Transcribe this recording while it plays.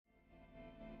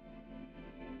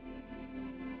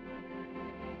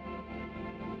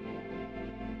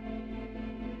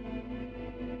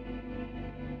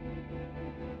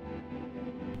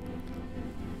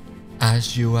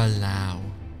As you allow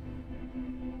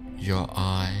your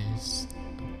eyes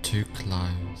to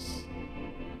close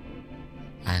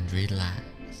and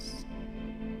relax,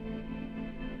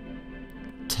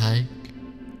 take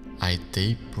a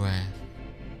deep breath,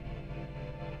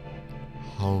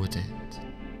 hold it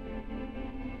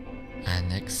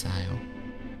and exhale.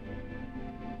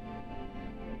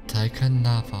 Take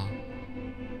another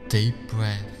deep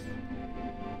breath,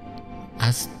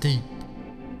 as deep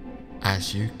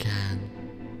as you can.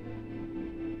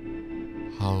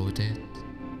 Hold it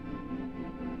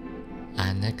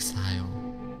and exhale.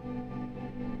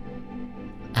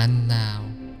 And now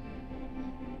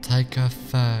take a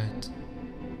third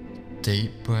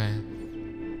deep breath.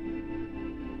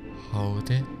 Hold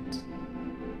it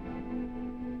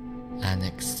and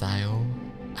exhale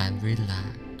and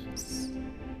relax.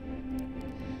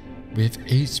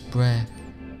 With each breath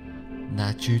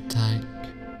that you take,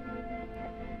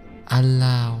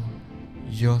 allow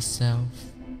yourself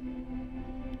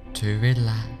to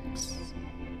relax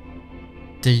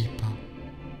deeper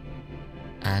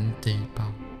and deeper.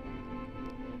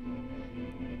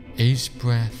 Each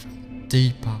breath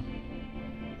deeper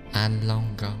and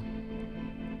longer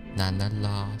than the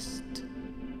last,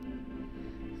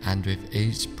 and with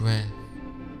each breath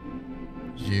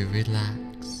you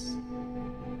relax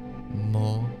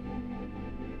more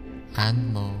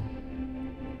and more.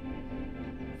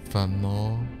 The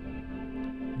more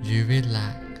you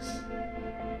relax,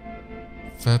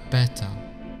 the better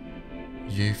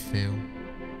you feel.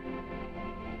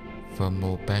 The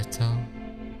more better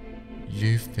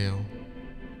you feel,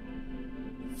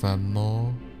 the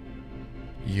more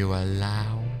you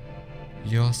allow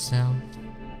yourself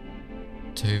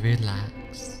to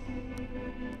relax.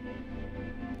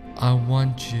 I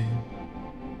want you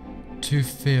to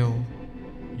feel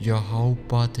your whole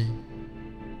body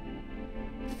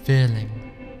feeling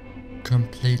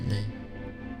completely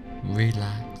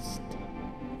relaxed,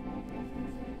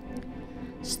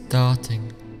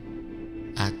 starting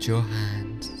at your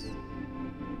hands.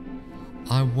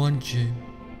 I want you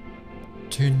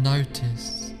to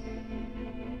notice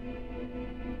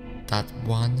that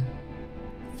one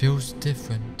feels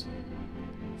different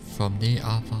from the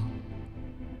other,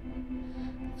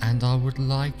 and I would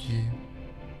like you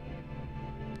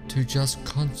to just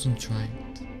concentrate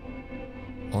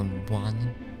on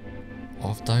one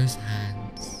of those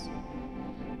hands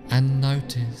and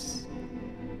notice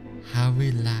how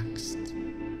relaxed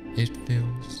it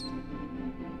feels.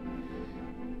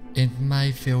 It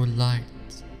may feel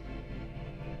light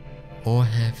or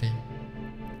heavy.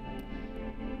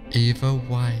 Either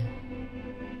way,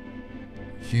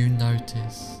 you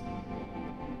notice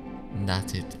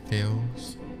that it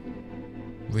feels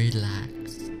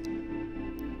relaxed.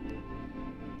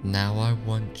 Now I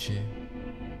want you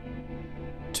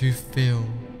to feel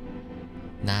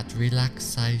that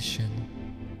relaxation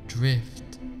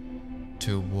drift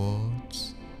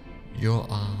towards your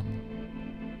arm,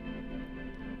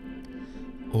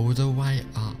 all the way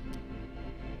up,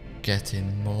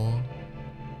 getting more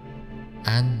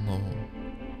and more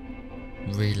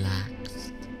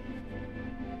relaxed.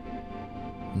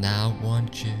 Now I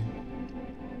want you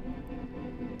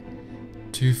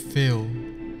to feel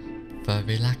the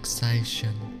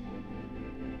relaxation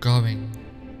going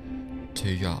to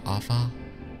your other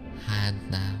hand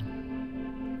now,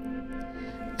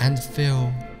 and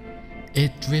feel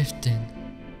it drifting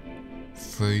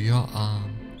through your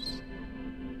arms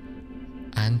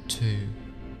and to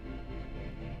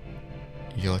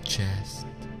your chest,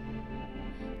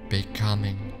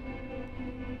 becoming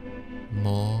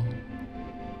more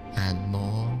and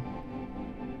more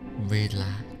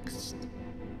relaxed.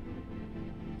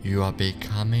 You are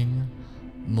becoming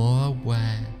more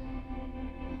aware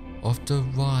of the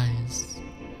rise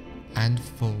and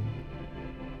fall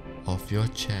of your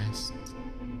chest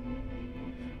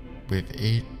with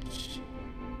each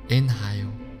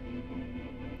inhale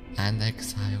and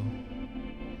exhale,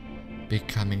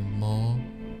 becoming more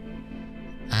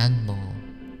and more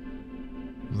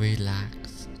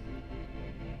relaxed.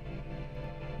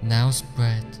 Now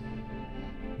spread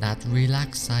that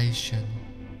relaxation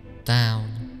down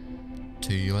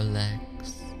to your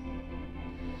legs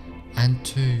and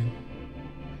to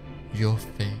your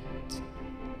feet,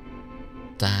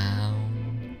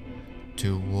 down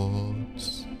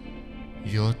towards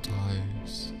your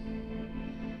toes,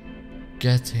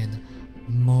 getting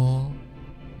more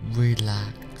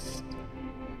relaxed,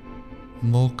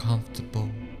 more comfortable.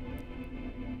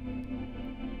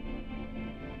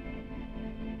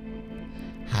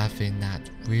 Having that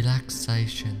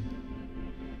relaxation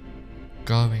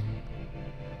going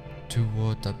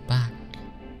toward the back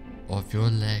of your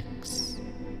legs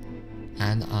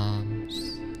and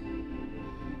arms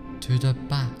to the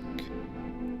back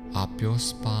up your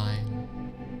spine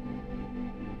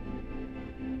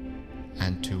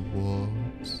and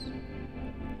towards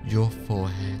your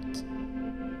forehead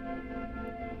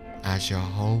as your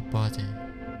whole body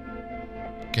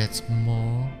gets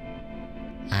more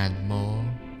and more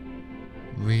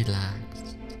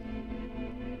relaxed,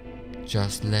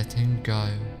 just letting go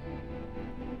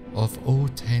of all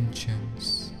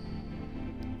tensions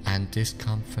and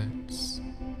discomforts,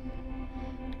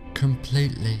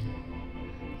 completely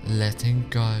letting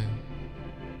go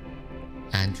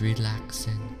and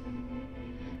relaxing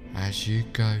as you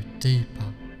go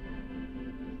deeper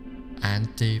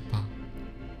and deeper,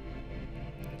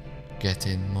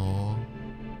 getting more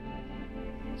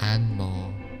and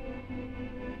more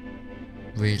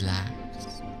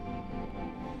relaxed,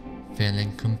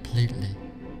 feeling completely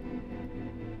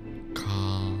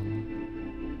calm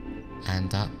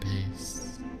and at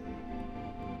peace.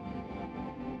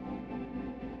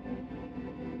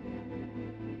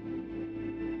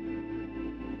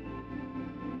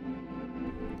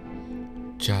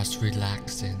 Just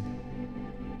relaxing,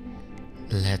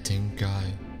 letting go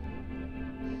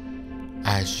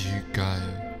as you go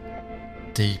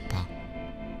deeper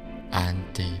and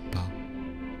deeper.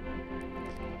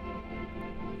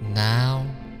 Now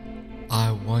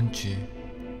I want you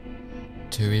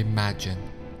to imagine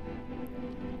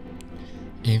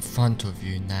in front of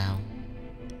you now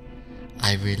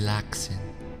a relaxing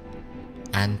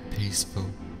and peaceful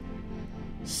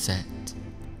set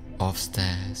of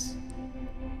stairs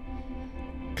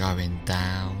going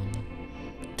down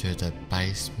to the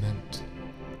basement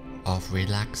of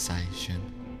relaxation.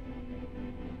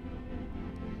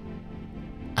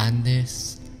 And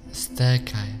this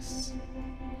staircase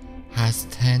has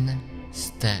 10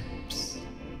 steps,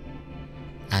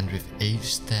 and with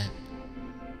each step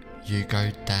you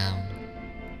go down,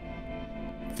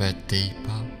 the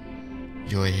deeper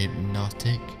your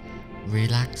hypnotic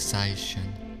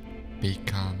relaxation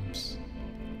becomes.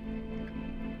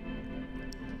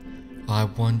 I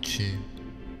want you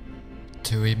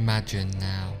to imagine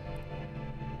now,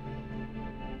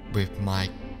 with my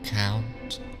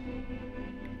count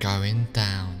going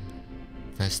down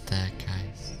the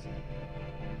staircase,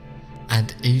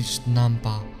 and each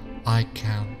number I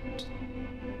count,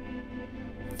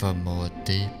 the more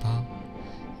deeper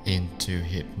into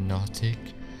hypnotic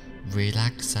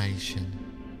relaxation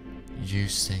you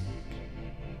sink,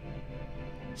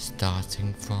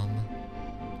 starting from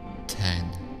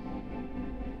 10,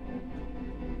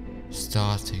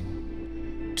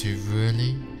 starting to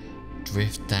really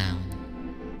drift down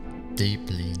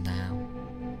deeply now,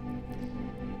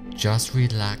 just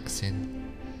relaxing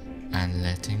and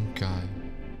letting go.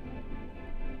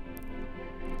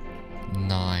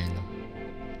 9,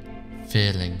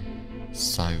 feeling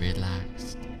so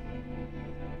relaxed,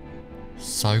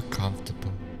 so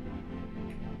comfortable,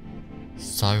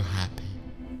 so happy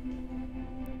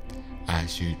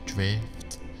as you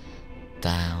drift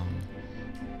down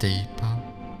deeper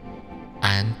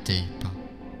and deeper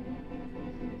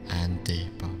and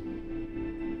deeper.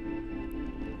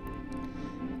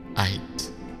 8,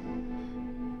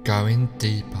 going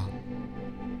deeper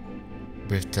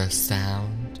with the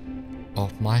sound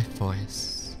of my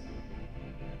voice.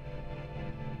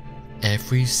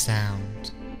 Every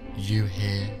sound you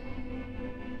hear,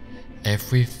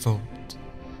 every thought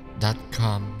that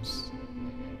comes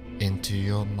into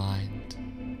your mind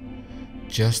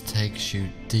just takes you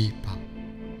deeper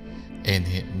in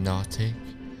hypnotic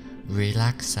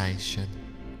relaxation.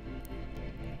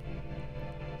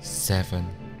 7,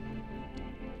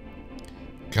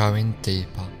 going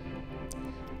deeper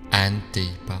and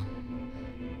deeper,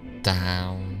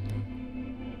 down,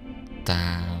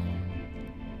 down,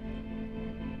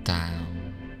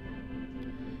 down,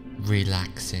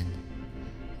 relaxing,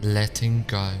 letting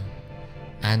go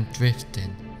and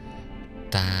drifting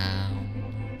down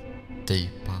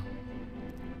deeper.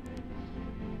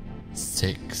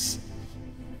 6,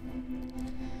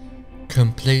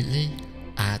 completely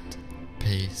at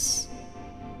peace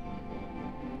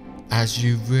as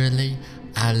you really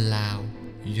allow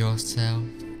yourself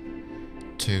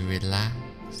to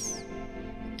relax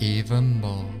even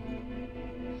more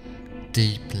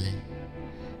deeply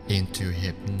into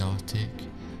hypnotic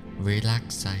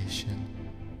relaxation.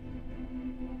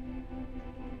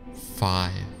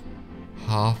 5,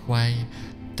 halfway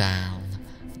down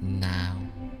now,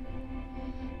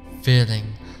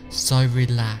 feeling so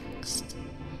relaxed,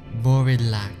 more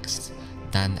relaxed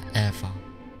than ever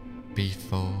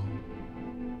before,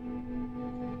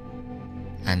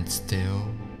 and still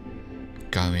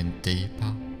going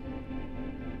deeper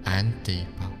and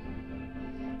deeper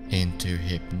into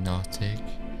hypnotic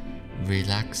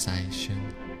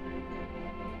relaxation.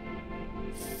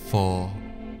 4.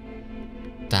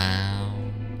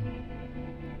 Down,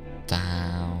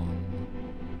 down,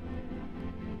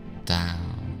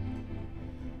 down,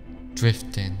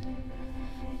 drifting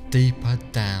deeper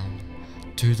down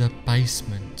to the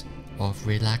basement of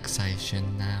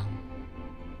relaxation now.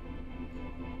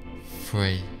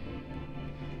 3.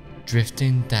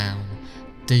 Drifting down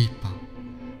deeper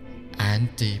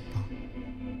and deeper,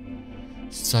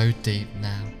 so deep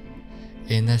now,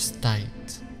 in a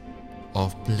state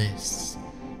of bliss,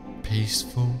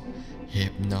 peaceful,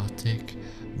 hypnotic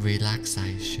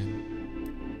relaxation.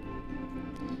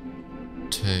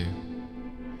 2.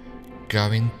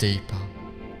 Going deeper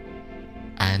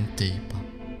and deeper,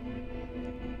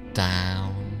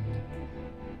 down,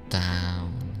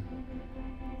 down,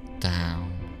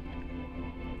 down,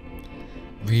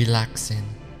 relaxing,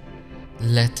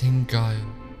 letting go,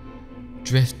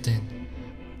 drifting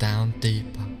down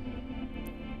deeper.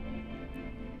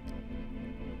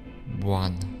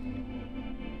 1.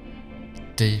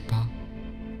 Deeper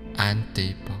and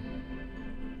deeper,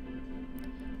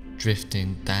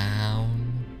 drifting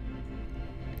down,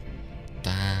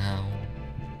 down,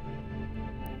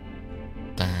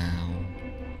 down.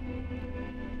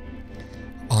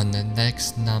 On the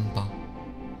next number,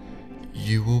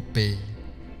 you will be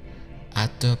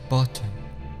at the bottom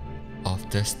of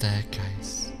the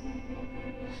staircase,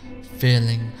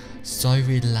 feeling so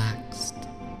relaxed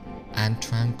and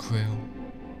tranquil.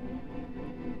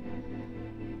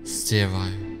 0.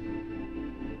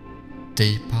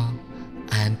 Deeper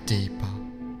and deeper,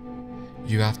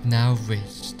 you have now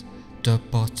reached the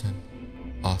bottom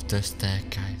of the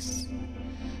staircase,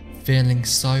 feeling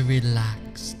so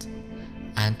relaxed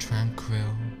and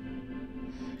tranquil,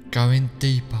 going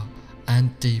deeper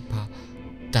and deeper,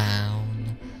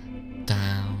 down,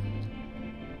 down,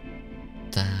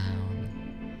 down,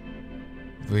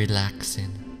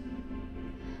 relaxing,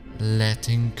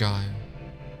 letting go,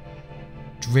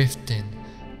 drifting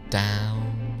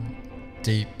down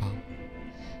deeper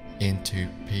into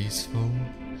peaceful,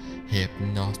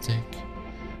 hypnotic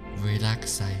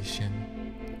relaxation,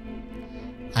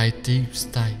 a deep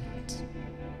state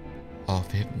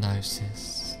of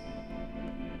hypnosis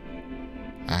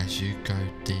as you go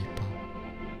deeper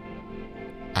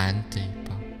and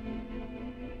deeper.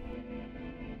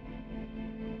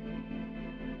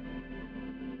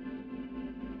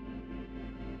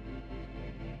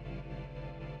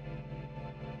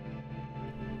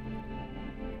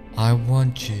 I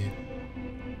want you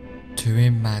to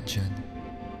imagine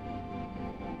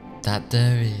that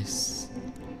there is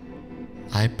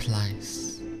a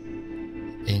place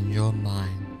in your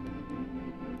mind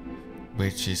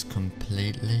which is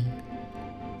completely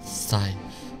safe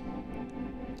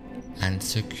and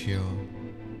secure.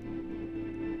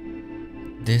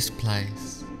 This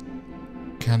place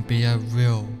can be a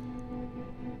real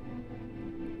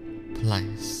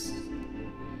place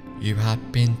you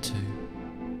have been to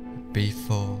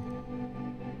before,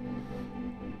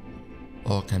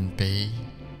 or can be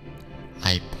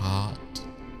a part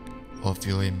of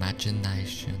your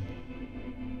imagination.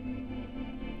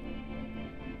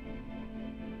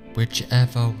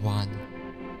 Whichever one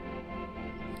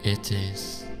it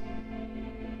is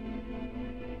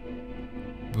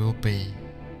will be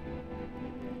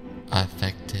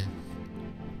effective.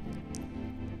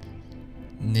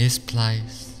 This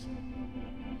place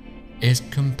is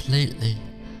completely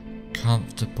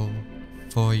comfortable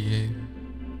for you,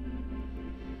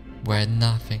 where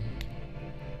nothing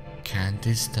can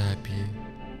disturb you.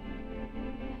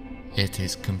 It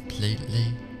is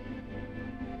completely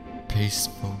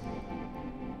peaceful,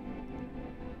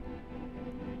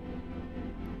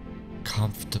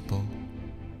 comfortable,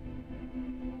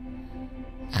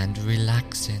 and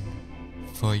relaxing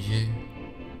for you.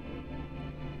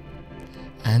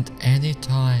 And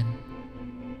anytime,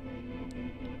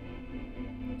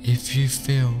 if you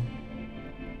feel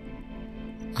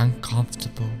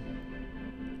uncomfortable,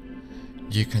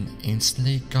 you can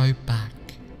instantly go back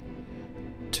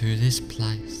to this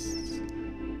place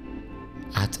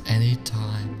at any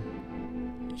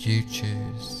time you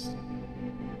choose.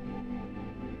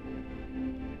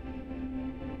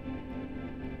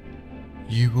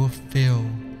 You will feel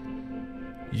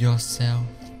yourself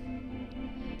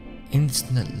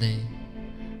instantly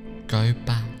go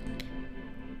back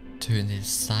to this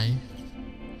safe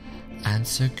and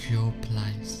secure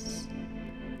place.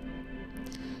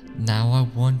 Now I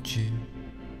want you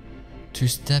to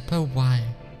step away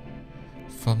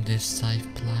from this safe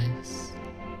place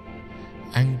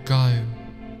and go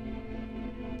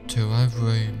to a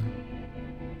room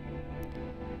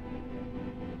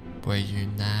where you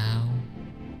now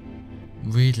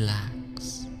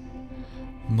relax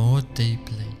more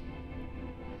deeply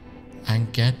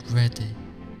and get ready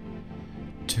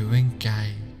to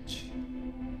engage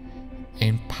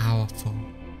in powerful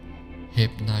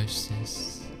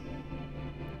hypnosis.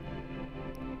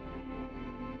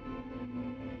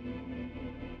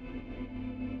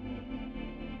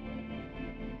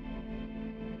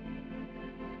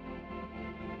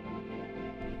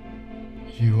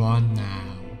 You are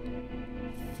now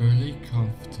fully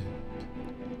confident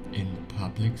in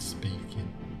public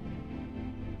speaking,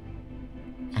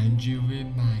 and you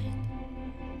remain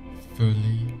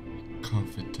fully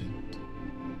confident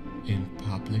in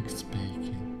public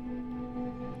speaking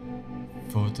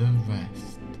for the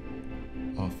rest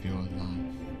of your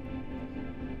life.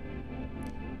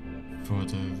 For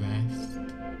the rest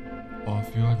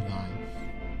of your life,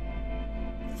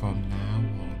 from now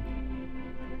on,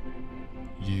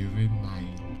 you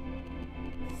remain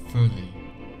fully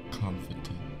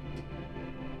confident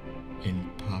in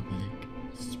public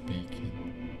speaking.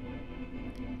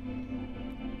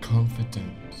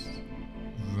 Confidence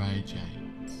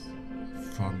radiates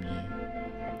from you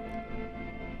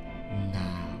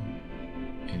now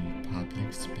in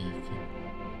public speaking.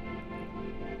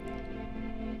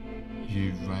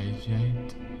 You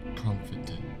radiate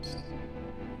confidence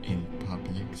in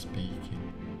public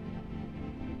speaking.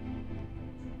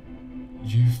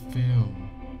 You feel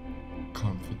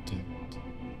confident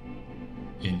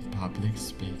in public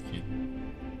speaking.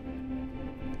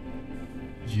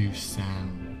 You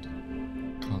sound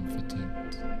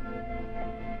confident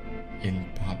in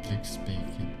public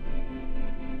speaking.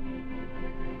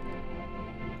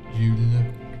 You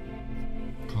look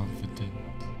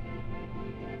confident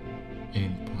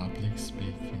in public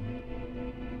speaking.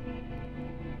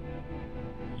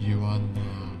 You are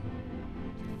now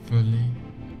fully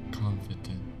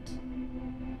confident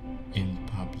in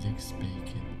public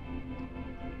speaking.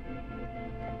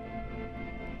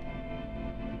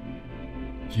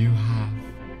 You have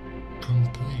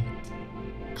complete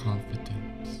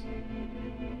confidence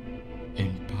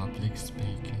in public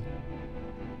speaking.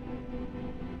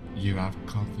 You have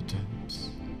confidence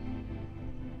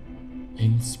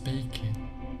in speaking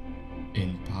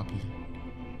in public.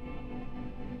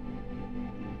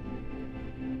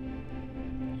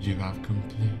 You have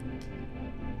complete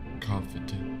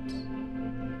confidence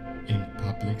in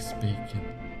public speaking.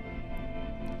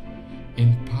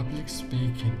 In public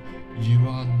speaking, you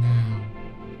are now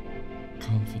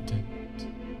confident.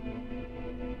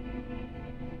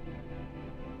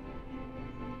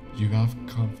 You have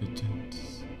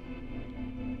confidence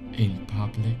in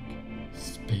public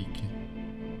speaking.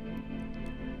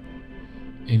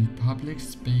 In public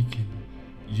speaking,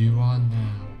 you are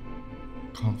now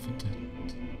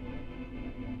confident.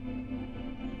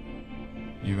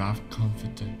 You have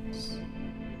confidence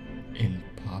in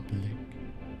public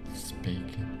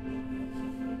speaking.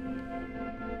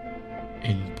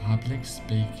 In public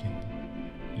speaking,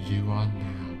 you are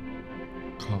now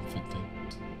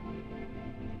confident.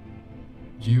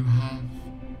 You have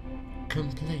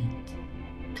complete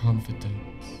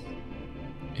confidence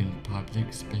in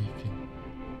public speaking.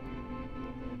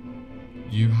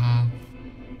 You have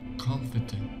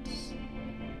confidence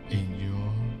in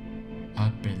your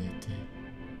ability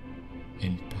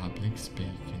in public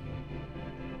speaking.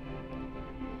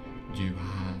 You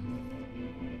have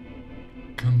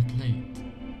complete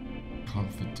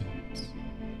confidence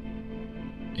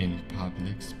in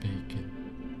public speaking.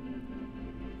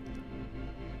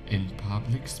 In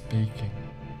public speaking,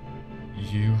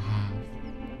 you have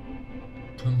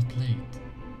complete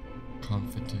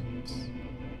confidence.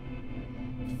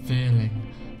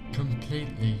 Feeling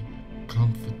completely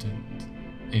confident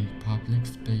in public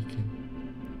speaking.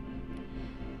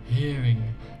 Hearing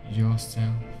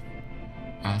yourself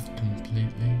as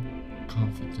completely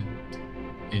confident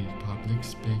in public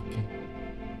speaking.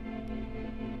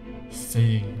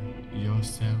 Seeing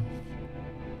yourself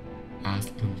as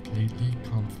completely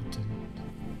confident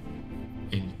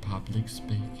in public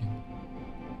speaking.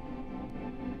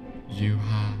 You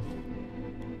have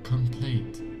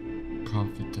complete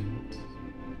confidence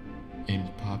in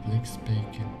public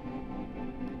speaking.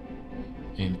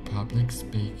 In public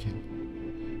speaking,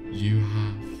 you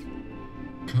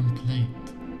have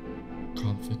complete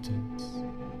confidence.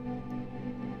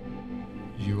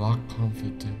 You are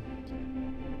confident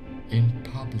in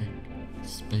public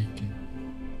speaking.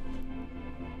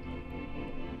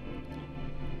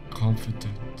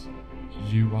 Confident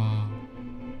you are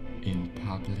in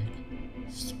public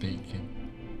speaking.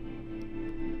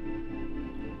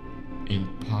 In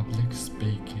public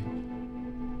speaking,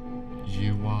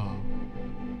 you are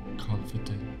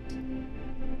confident.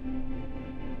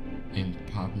 In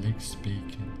public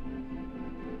speaking,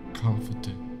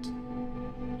 confident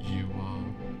you are.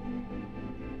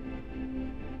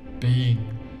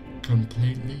 Being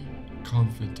completely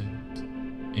confident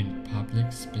in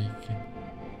public speaking.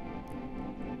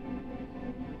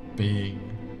 Being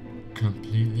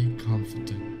completely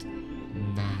confident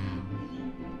now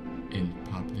in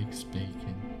public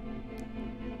speaking.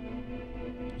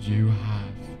 You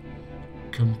have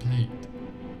complete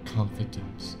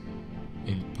confidence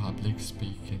in public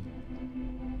speaking.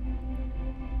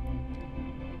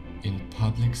 In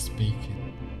public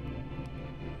speaking,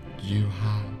 you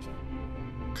have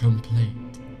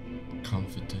complete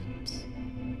confidence.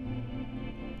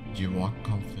 You are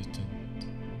confident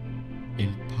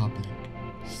in public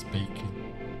speaking.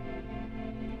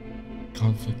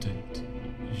 Confident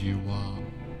you are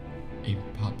in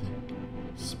public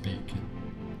speaking.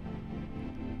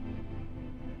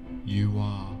 You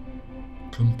are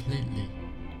completely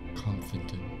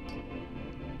confident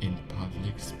in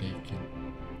public speaking.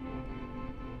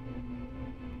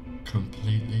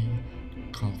 Completely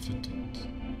confident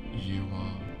you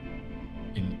are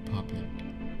in public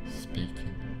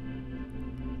speaking.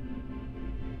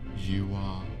 You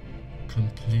are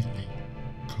completely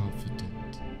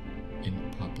confident in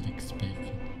public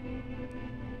speaking.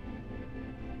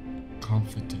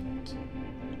 Confident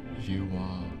you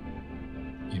are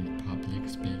in public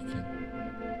speaking.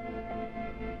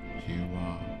 You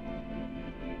are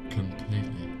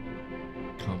completely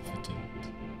confident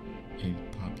in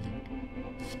public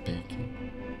speaking.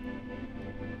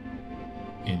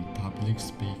 In public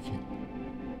speaking,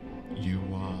 you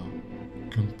are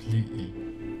completely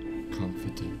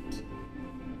confident.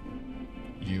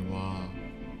 You are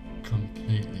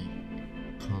completely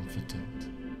confident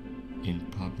in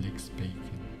public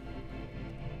speaking.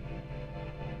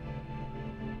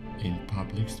 In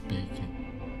public speaking,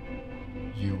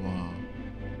 you are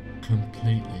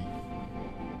completely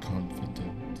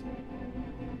confident.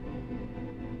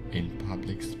 In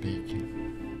public speaking,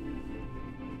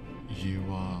 you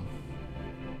are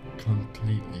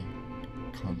completely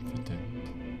confident.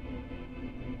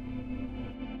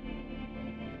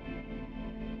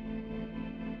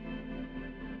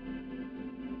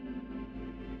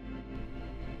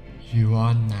 You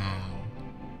are now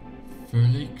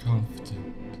fully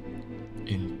confident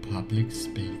in public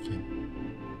speaking,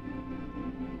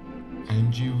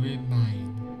 and you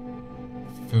remain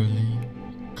fully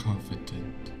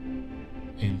confident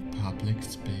in public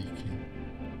speaking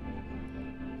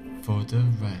for the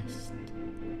rest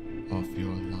of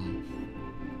your life.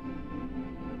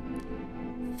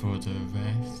 For the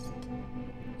rest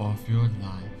of your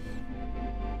life,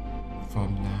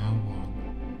 from now on,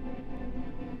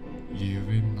 you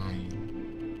remain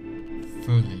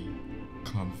fully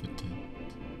confident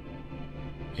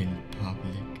in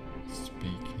public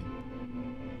speaking.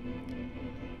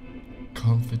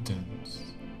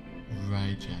 Confidence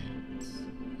radiates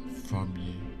from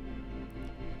you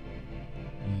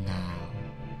now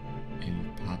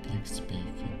in public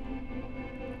speaking.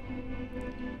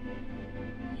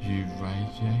 You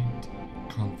radiate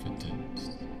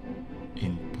confidence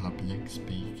in public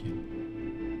speaking.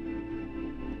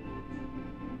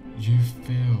 You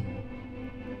feel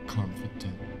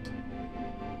confident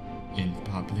in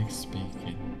public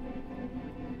speaking.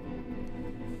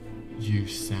 You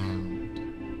sound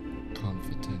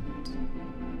confident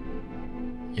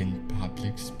in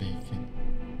public speaking.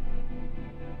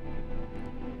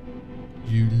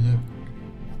 You look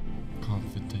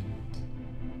confident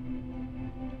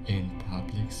in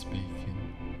public speaking.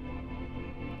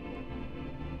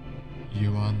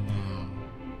 You are now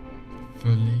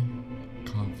fully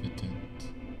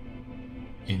confident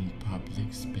in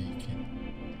public speaking.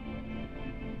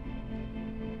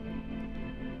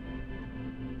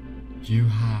 You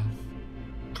have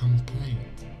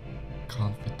complete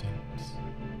confidence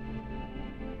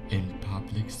in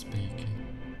public speaking.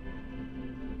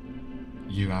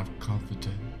 You have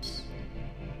confidence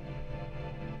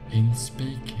in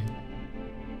speaking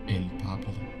in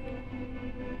public.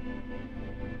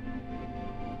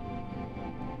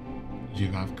 You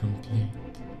have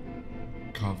complete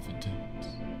confidence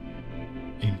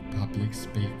in public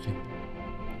speaking.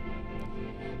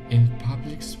 In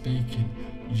public speaking,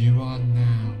 you are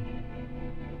now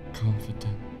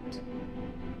confident.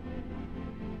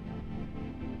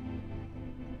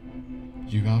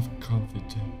 You have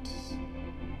confidence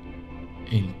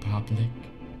in public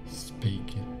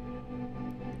speaking.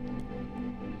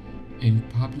 In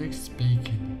public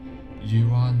speaking,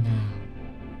 you are now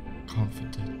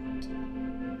confident.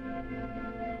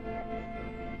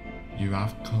 You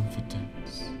have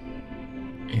confidence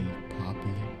in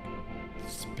public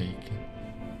speaking.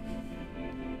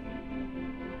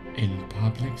 In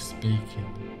public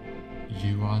speaking,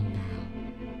 you are now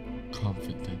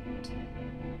confident.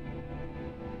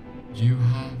 You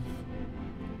have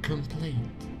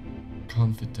complete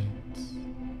confidence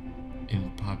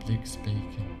in public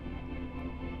speaking.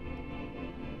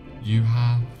 You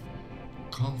have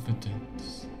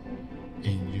confidence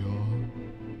in your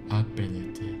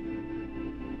ability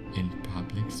in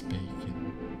public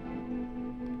speaking.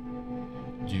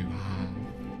 You have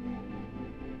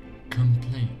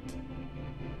complete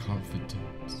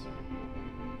confidence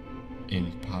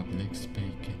in public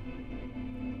speaking.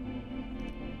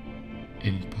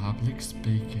 In public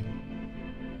speaking,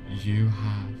 you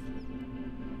have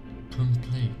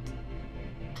complete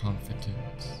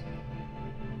confidence.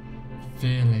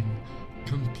 Feeling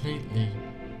completely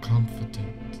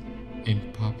confident in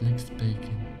public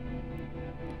speaking.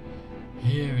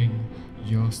 Hearing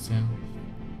yourself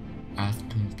as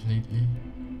completely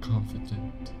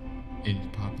confident in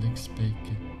public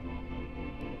speaking.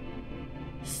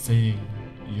 Seeing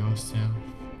yourself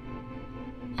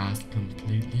as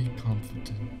completely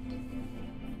confident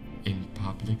in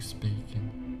public speaking.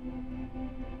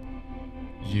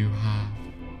 You have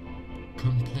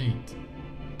complete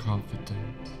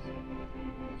confidence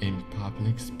in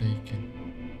public speaking.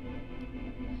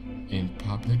 In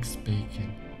public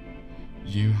speaking,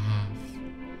 you have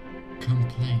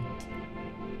complete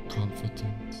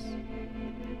confidence.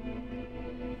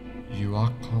 You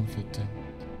are confident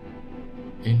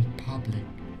in public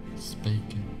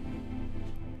speaking.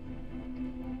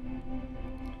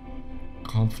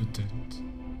 Confident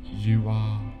you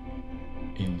are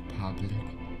in public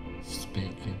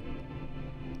speaking.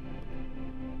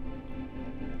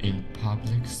 In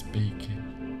public speaking,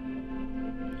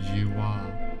 you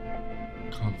are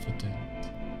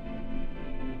confident.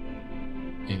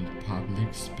 In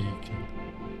public speaking,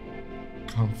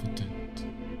 confident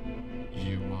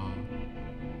you are.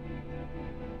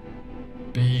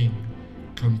 Being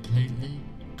completely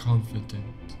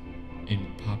confident in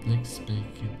public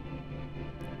speaking.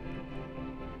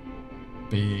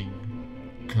 Being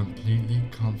completely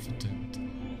confident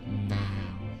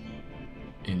now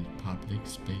in public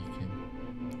speaking.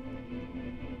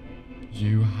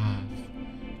 You have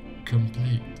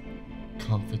complete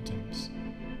confidence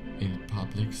in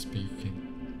public speaking.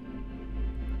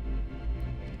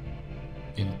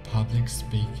 In public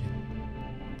speaking,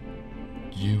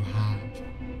 you have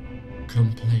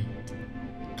complete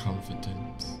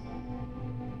confidence.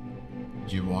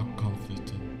 You are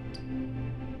confident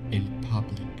in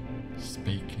public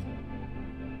speaking.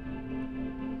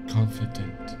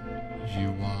 Confident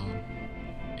you are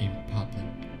in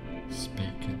public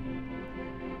speaking.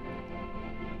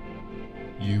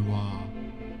 You are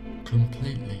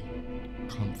completely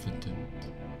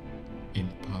confident in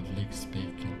public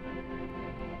speaking.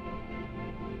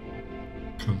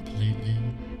 Completely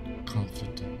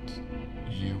confident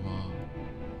you are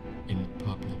in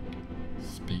public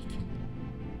speaking.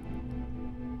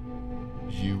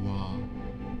 You are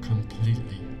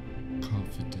completely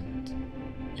confident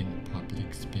in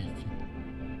public speaking.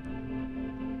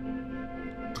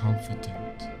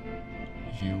 Confident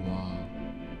you are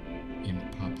in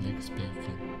public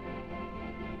speaking.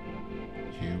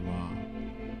 You are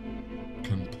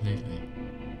completely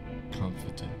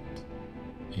confident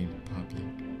in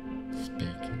public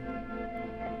speaking.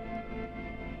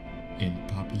 In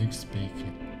public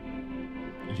speaking,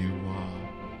 you are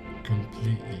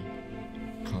completely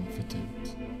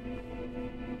confident.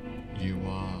 You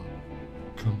are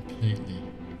completely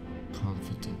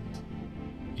confident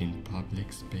in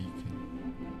public speaking.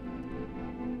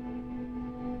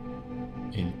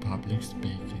 In public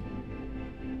speaking,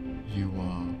 you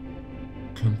are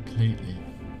completely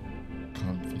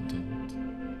confident.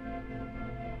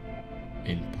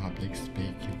 In public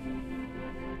speaking,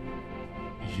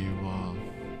 you are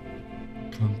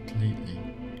completely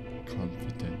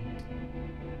confident.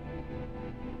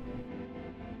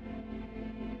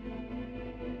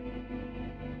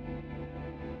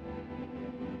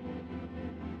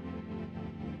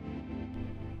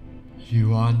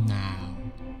 You are now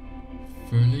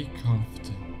fully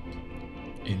confident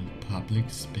in public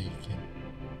speaking,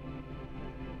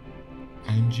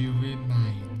 and you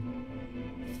remain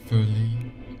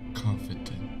fully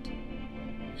confident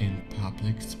in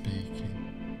public speaking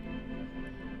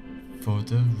for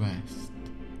the rest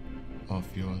of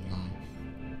your life.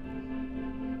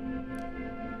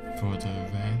 For the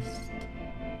rest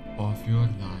of your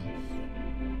life,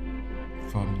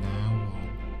 from now on,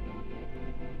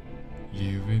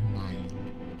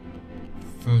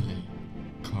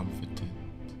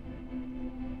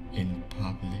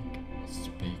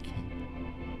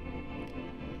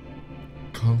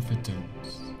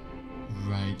 confidence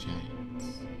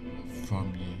radiates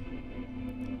from you.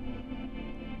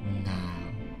 Now,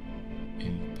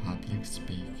 in public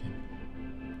speaking,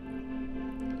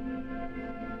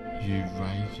 you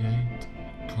radiate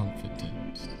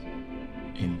confidence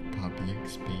in public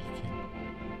speaking.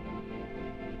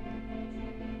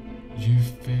 You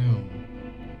feel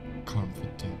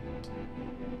confident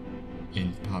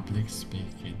in public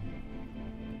speaking.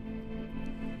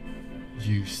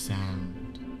 You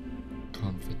sound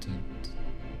confident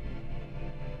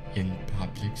in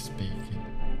public speaking.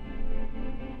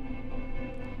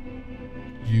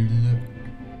 You look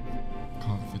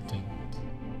confident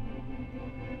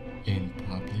in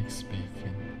public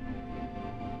speaking.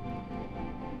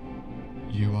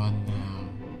 You are now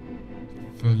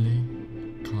fully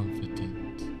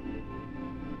confident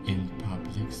in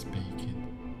public speaking.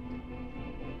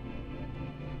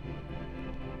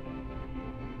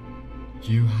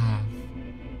 You have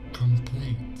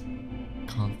complete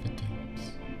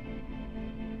confidence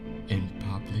in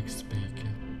public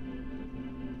speaking.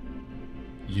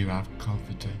 You have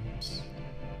confidence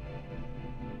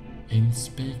in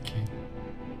speaking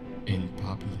in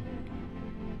public.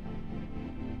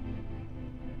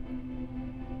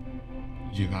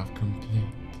 You have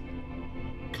complete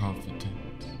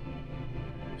confidence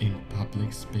in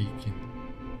public speaking.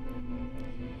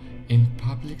 In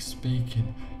public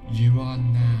speaking, you are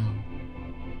now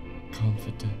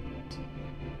confident.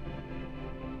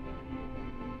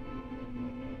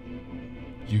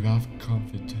 You have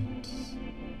confidence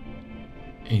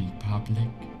in public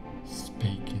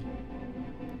speaking.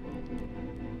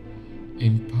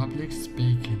 In public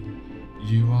speaking,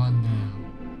 you are now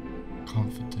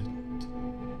confident.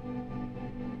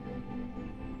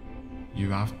 You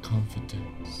have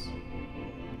confidence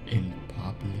in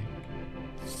public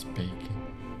speaking.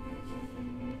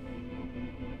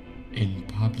 In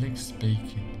public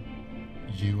speaking,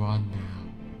 you are now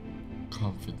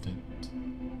confident.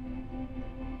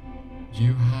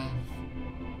 You have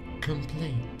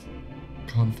complete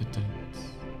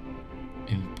confidence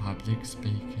in public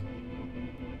speaking.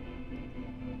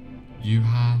 You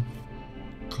have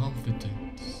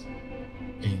confidence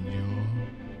in your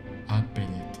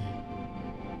ability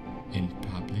in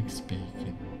public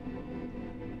speaking.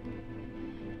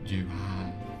 You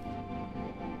have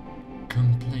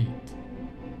complete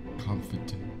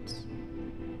confidence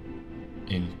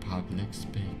in public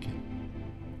speaking.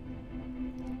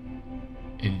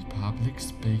 In public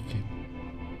speaking,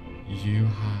 you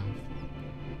have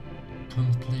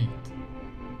complete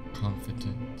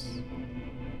confidence.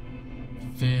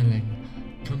 Feeling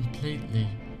completely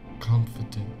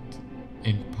confident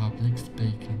in public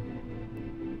speaking.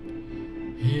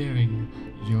 Hearing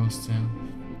yourself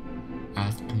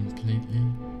as completely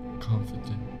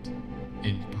confident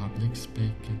in public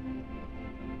speaking.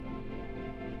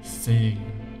 Seeing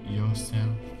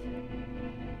yourself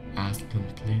as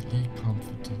completely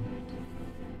confident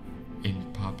in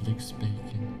public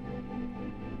speaking.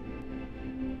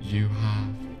 You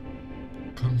have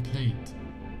complete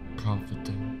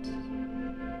confidence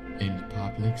in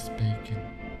public speaking.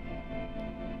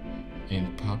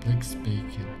 In public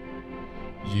speaking,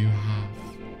 you have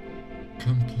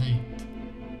complete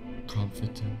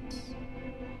confidence.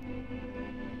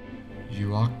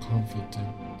 You are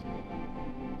confident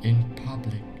in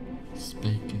public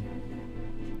speaking.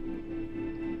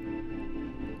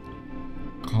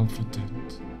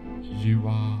 Confident you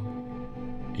are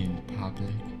in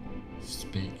public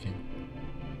speaking.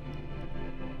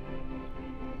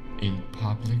 In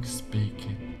public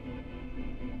speaking,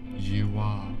 you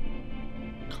are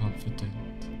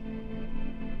confident.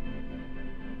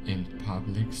 In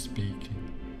public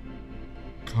speaking,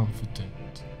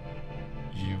 confident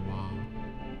you are.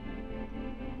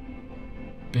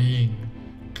 Being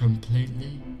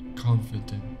completely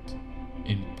confident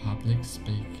in public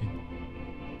speaking.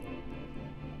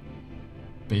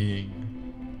 Being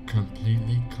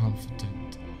completely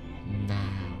confident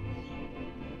now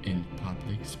in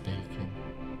public speaking.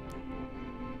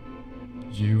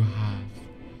 You have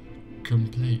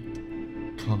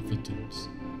complete confidence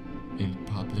in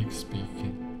public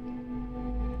speaking.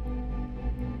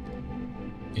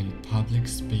 In public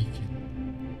speaking,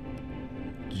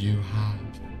 you have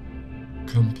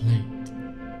complete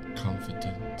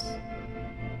confidence.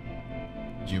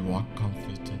 You are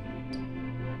confident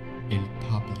in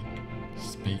public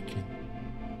speaking.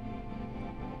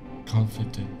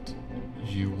 Confident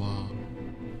you are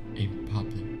in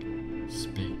public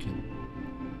speaking.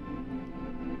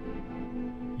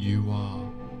 You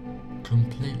are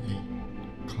completely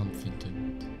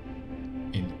confident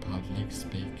in public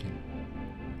speaking.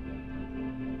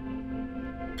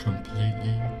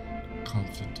 completely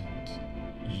confident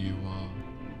you are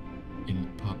in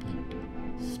public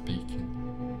speaking.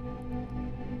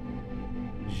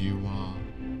 You are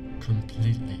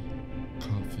completely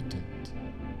confident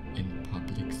in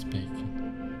public speaking.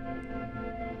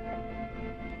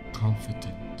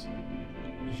 Confident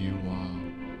you are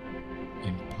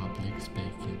in public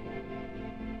speaking.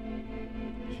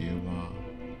 You are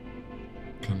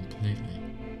completely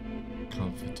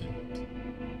confident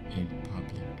in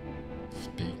public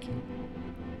speaking.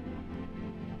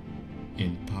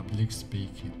 In public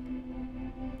speaking,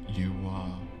 you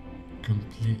are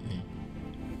completely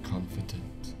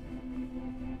confident.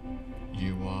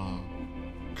 You are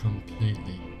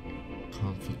completely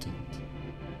confident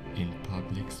in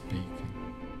public speaking.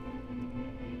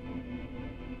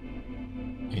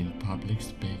 In public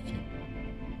speaking,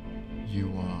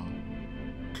 you are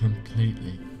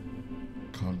completely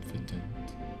confident.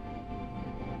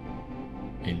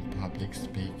 In public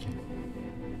speaking,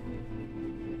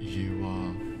 you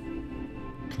are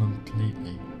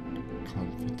completely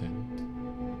confident.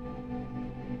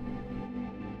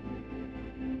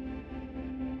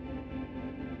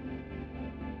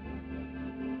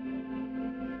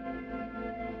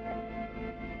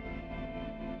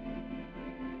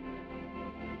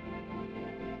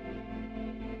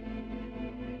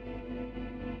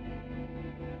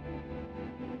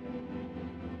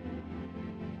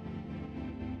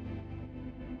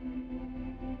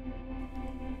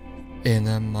 In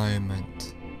a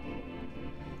moment,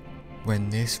 when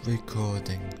this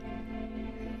recording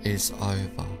is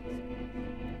over,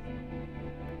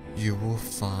 you will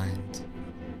find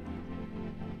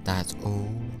that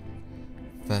all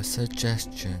the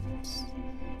suggestions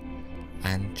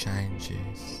and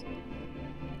changes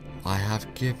I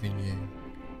have given you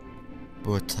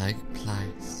will take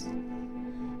place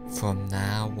from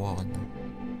now on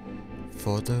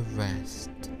for the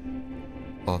rest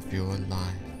of your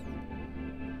life.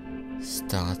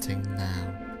 Starting now.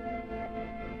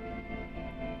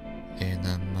 In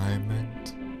a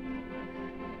moment,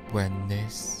 when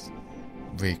this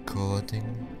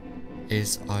recording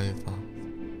is over,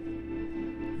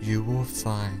 you will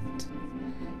find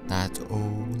that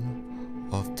all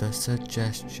of the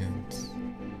suggestions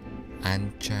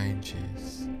and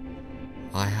changes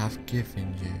I have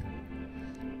given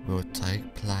you will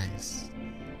take place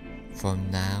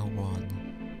from now on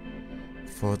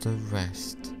for the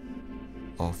rest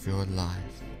of your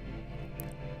life,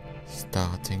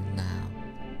 starting now.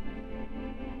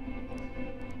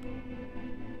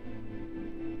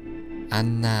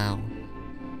 And now,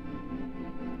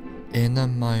 in a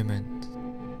moment,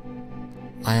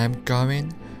 I am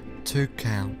going to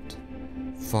count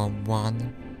from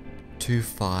 1 to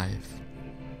 5.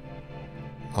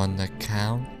 On the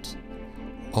count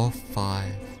of 5,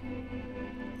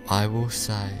 I will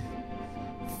say,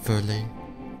 fully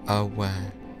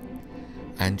aware,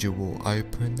 and you will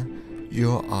open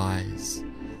your eyes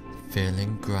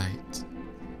feeling great.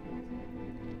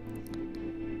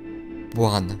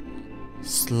 1.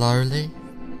 Slowly,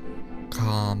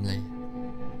 calmly,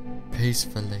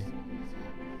 peacefully,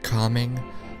 coming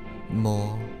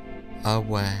more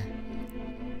aware.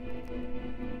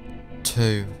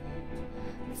 2.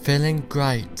 Feeling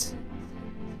great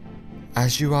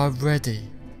as you are ready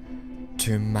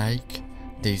to make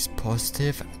these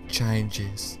positive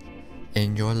changes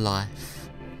in your life.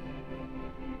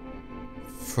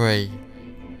 3.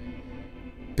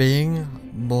 Being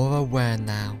more aware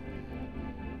now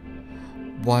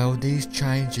while these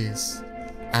changes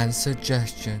and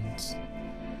suggestions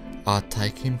are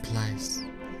taking place.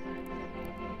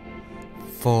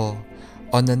 4.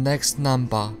 On the next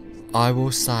number, I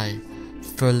will say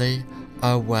fully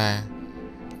aware,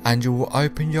 and you will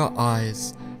open your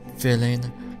eyes feeling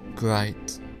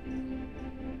great.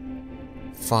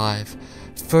 5.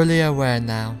 Fully aware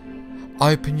now.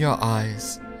 Open your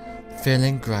eyes,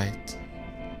 feeling great.